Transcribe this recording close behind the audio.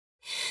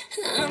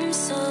I'm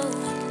so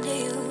into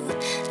you,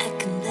 I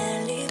can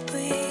barely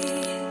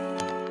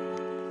breathe.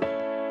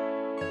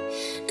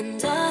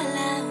 And all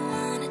I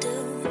wanna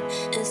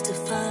do is to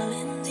fall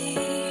in deep.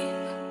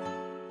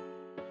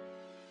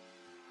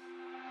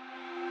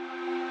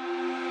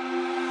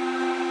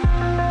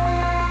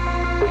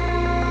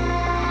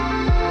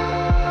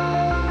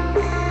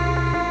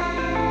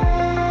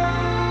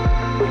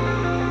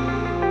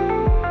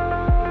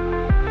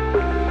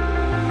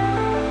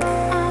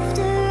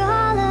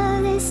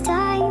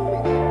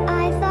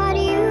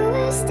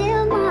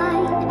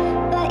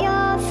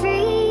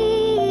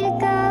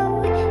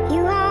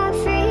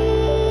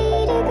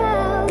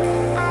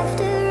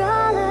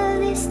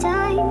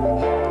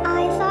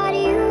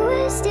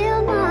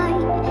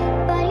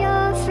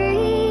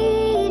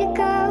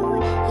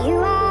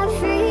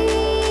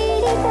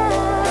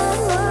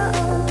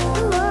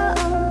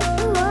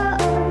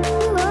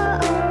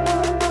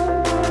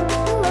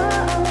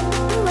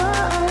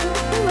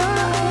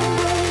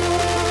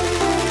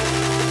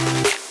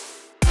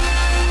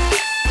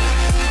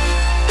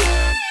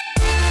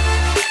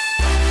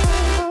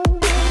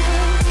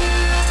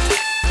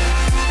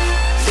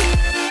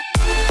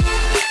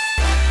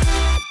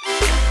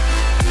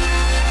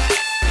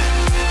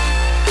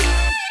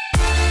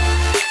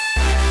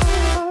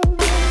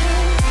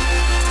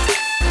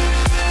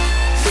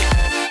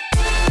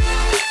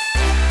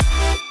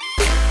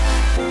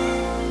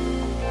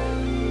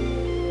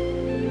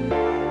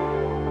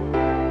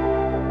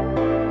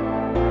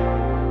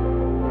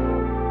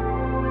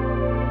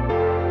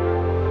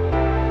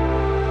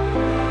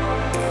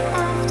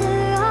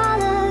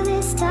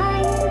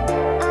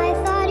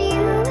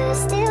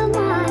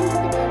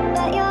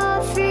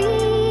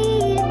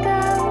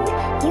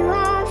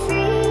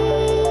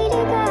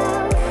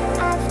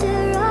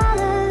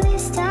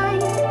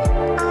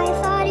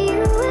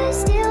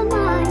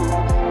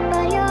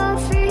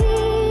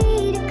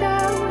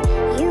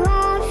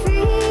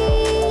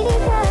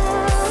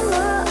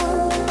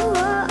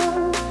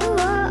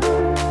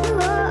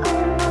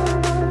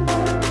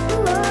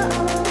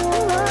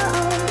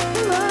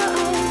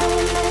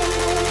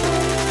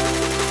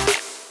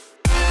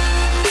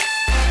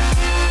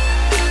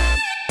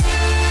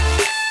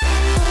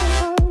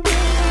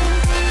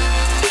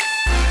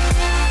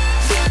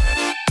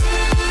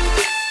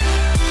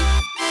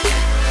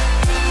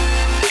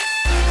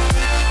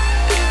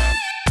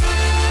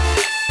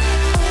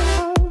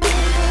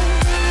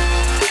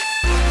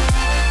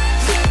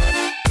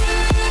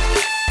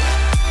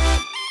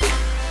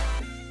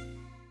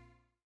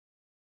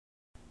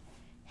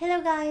 Hello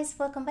guys,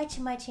 welcome back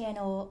to my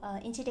channel.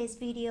 In today's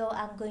video,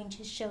 I'm going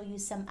to show you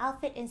some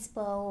outfit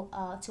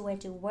inspo to wear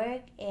to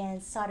work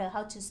and sort of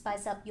how to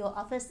spice up your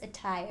office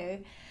attire.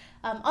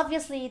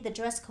 Obviously, the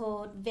dress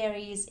code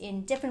varies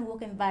in different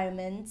work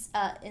environments.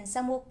 In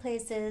some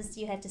workplaces,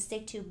 you have to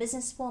stick to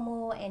business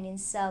formal, and in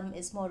some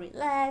it's more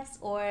relaxed,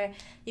 or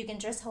you can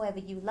dress however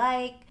you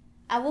like.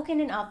 I work in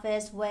an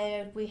office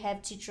where we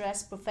have to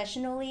dress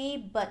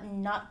professionally but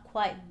not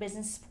quite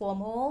business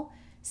formal.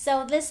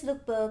 So this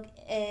lookbook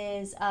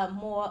is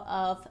more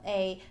of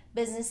a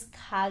business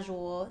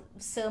casual,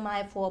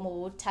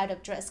 semi-formal type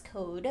of dress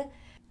code.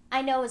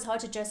 I know it's hard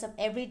to dress up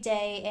every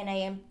day, and I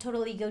am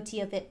totally guilty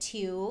of it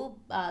too,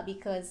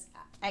 because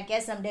I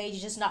guess some days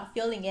you're just not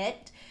feeling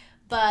it.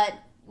 But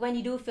when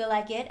you do feel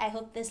like it, I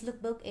hope this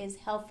lookbook is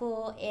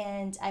helpful,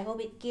 and I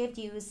hope it gives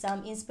you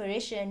some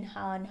inspiration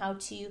on how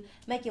to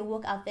make your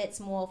work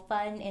outfits more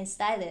fun and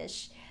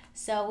stylish.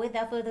 So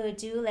without further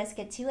ado, let's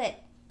get to it.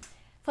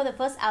 For the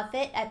first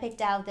outfit, I picked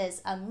out this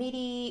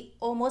midi,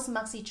 almost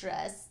maxi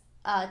dress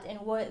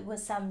and wore it with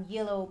some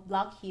yellow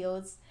block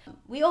heels.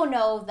 We all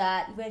know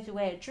that you have to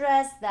wear a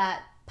dress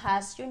that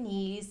past your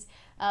knees,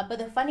 but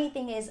the funny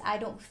thing is I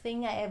don't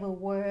think I ever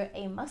wore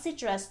a maxi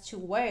dress to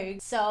work.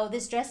 So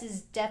this dress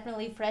is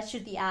definitely fresh to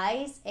the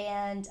eyes,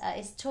 and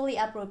it's totally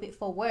appropriate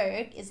for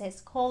work. It has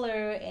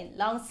collar and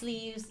long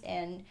sleeves,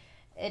 and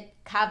it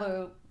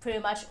covers pretty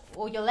much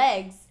all your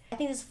legs. I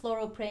think this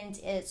floral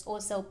print is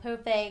also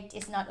perfect.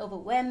 It's not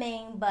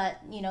overwhelming, but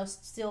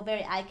still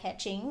very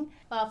eye-catching.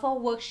 For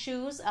work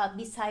shoes,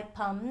 beside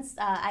pumps,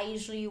 I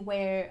usually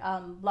wear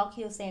block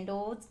heel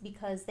sandals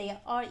because they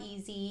are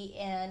easy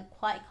and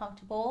quite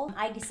comfortable.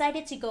 I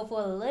decided to go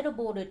for a little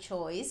bolder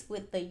choice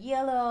with the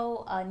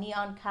yellow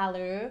neon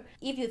color.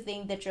 If you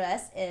think the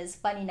dress is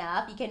fun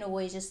enough, you can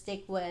always just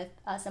stick with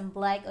some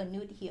black or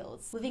nude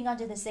heels. Moving on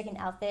to the second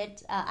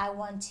outfit, I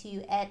want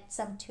to add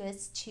some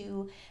twists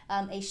to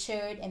a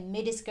shirt and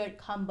midi skirt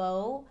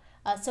combo.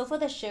 So for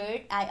the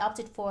shirt, I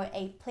opted for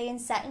a plain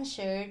satin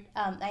shirt.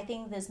 I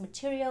think this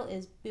material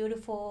is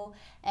beautiful,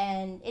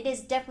 and it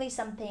is definitely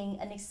something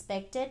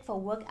unexpected for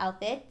work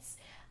outfits,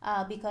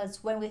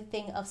 because when we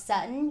think of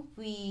satin,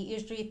 we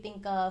usually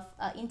think of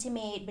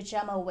intimate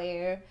pajama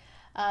wear,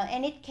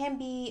 and it can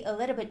be a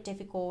little bit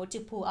difficult to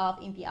pull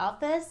off in the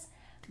office.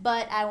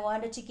 But I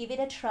wanted to give it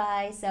a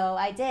try, so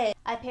I did.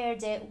 I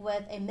paired it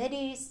with a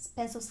midi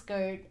pencil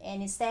skirt,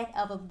 and instead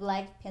of a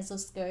black pencil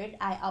skirt,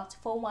 I opted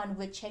for one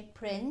with check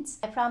print.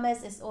 I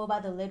promise it's all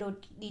about the little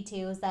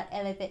details that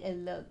elevate a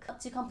look.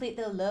 To complete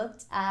the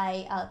look,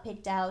 I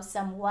picked out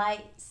some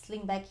white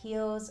slingback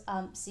heels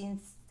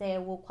since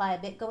there was quite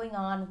a bit going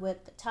on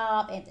with the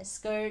top and the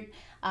skirt.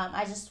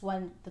 I just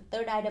want the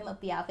third item of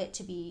the outfit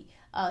to be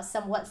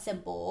somewhat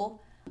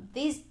simple.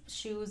 These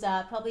shoes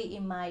are probably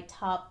in my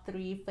top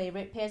 3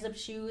 favorite pairs of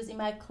shoes in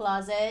my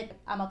closet.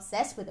 I'm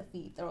obsessed with the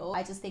feet throw.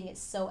 I just think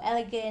it's so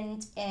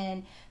elegant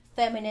and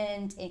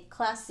feminine and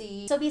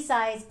classy. So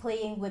besides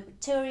playing with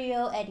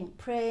material, adding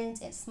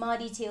print and small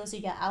details to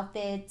your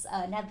outfits,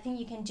 another thing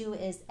you can do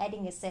is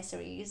adding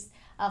accessories.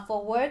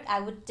 For work, I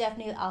would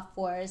definitely opt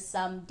for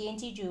some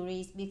dainty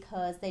jewelry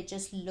because they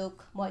just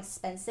look more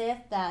expensive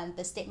than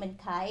the statement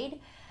kind.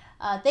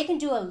 They can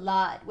do a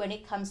lot when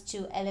it comes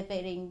to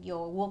elevating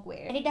your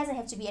workwear, and it doesn't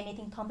have to be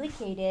anything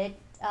complicated.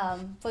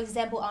 For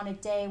example, on a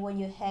day when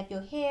you have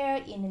your hair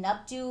in an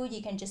updo,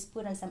 you can just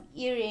put on some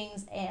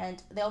earrings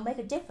and they'll make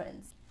a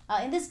difference.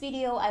 In this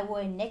video, I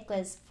wore a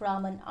necklace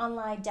from an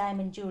online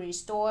diamond jewelry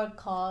store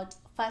called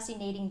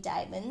Fascinating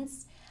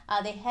Diamonds.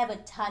 They have a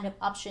ton of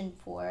options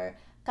for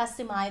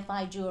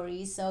customized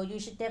jewelry, so you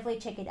should definitely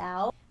check it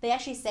out. They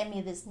actually sent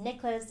me this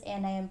necklace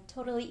and I am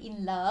totally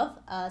in love.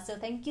 So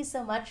thank you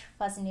so much,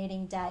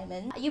 Fascinating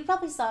Diamond. You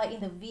probably saw it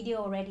in the video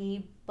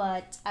already,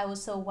 but I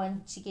also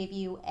want to give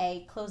you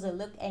a closer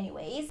look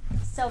anyways.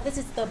 So this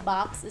is the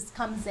box it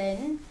comes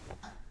in.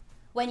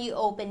 When you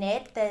open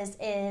it, this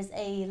is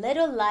a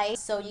little light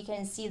so you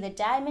can see the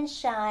diamond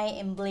shine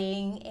and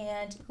bling,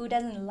 and who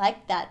doesn't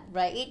like that,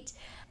 right?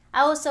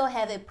 I also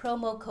have a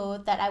promo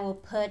code that I will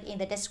put in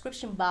the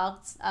description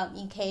box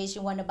in case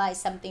you want to buy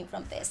something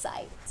from their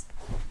site.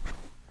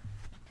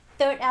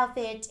 Third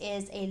outfit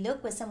is a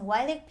look with some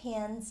wide leg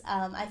pants.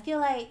 I feel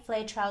like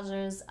flared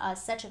trousers are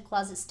such a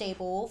closet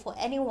staple for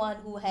anyone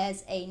who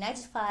has a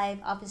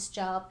 9-to-5 office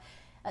job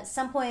at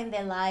some point in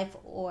their life,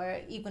 or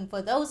even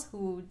for those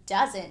who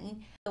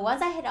doesn't. The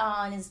ones I had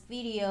on this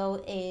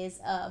video is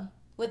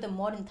with a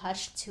modern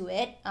touch to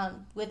it,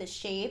 with the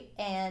shape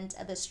and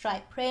the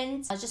stripe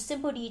print. Just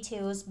simple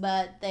details,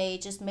 but they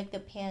just make the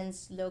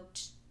pants look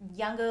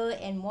younger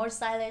and more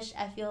stylish,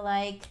 I feel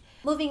like.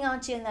 Moving on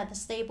to another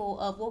staple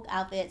of work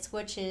outfits,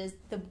 which is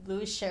the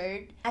blue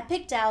shirt. I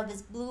picked out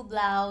this blue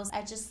blouse.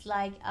 I just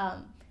like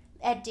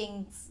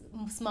adding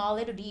small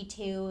little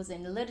details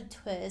and a little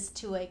twist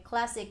to a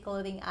classic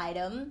clothing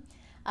item.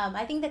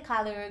 I think the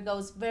color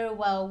goes very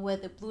well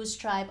with the blue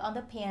stripe on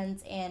the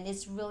pants, and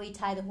it's really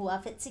tied the whole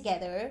outfit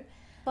together.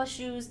 For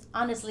shoes,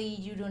 honestly,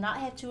 you do not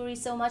have to worry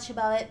so much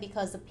about it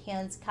because the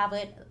pants cover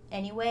it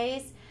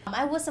anyways.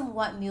 I wore some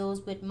white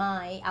mules with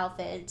my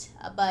outfit,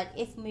 but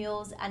if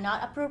mules are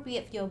not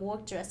appropriate for your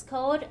work dress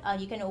code,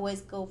 you can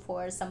always go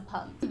for some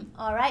pumps.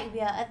 Alright,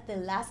 we are at the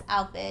last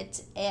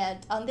outfit,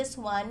 and on this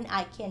one,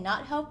 I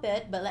cannot help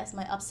it but let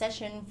my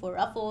obsession for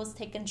ruffles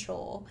take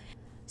control.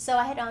 So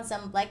I had on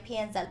some black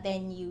pants, and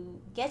then you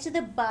get to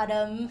the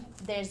bottom,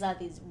 there's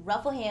these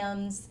ruffle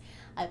hems.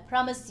 I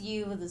promise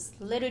you, these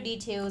little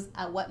details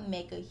are what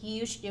make a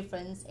huge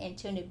difference and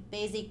turn a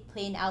basic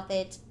plain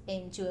outfit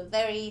into a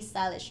very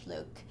stylish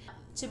look.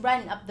 To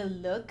brighten up the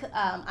look,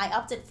 I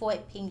opted for a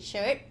pink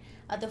shirt.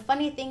 The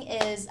funny thing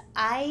is,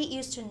 I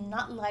used to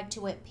not like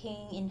to wear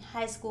pink in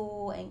high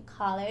school and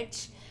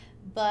college,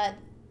 but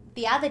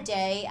the other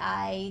day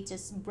I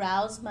just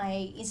browsed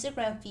my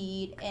Instagram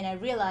feed and I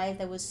realized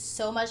there was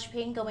so much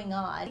pink going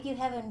on. If you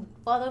haven't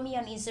followed me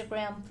on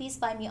Instagram, please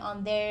find me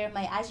on there.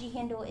 My IG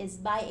handle is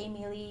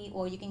byAmelie,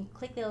 or you can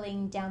click the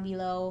link down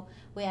below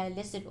where I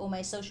listed all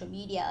my social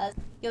media.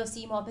 You'll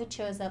see more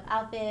pictures of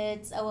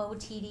outfits,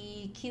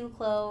 OOTD, cute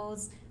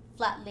clothes,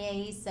 flat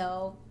lace,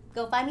 so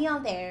go find me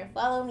on there,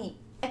 follow me.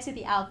 Back to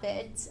the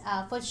outfit.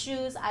 For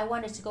shoes, I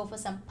wanted to go for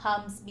some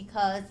pumps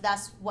because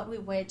that's what we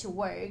wear to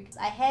work.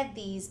 I had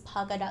these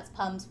polka dot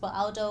pumps for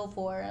outdoor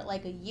for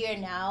like a year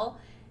now,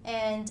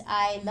 and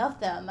I love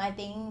them. I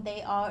think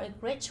they are a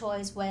great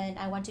choice when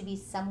I want to be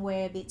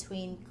somewhere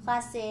between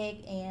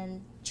classic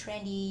and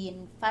trendy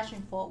and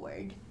fashion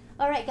forward.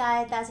 Alright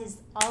guys, that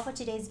is all for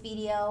today's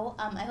video.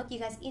 I hope you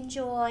guys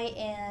enjoy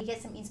and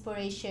get some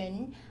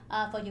inspiration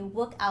for your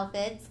work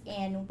outfits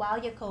and wow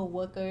your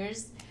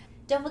co-workers.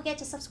 Don't forget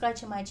to subscribe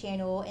to my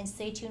channel and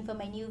stay tuned for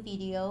my new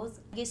videos.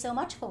 Thank you so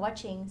much for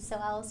watching, so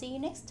I'll see you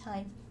next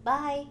time.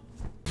 Bye!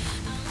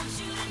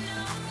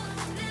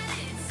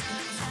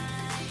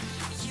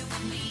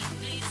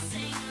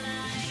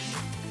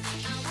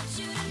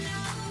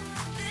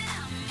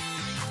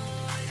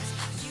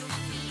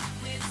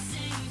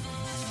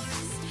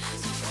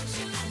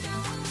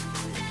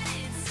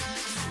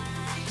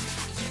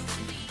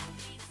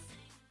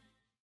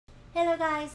 Hello guys!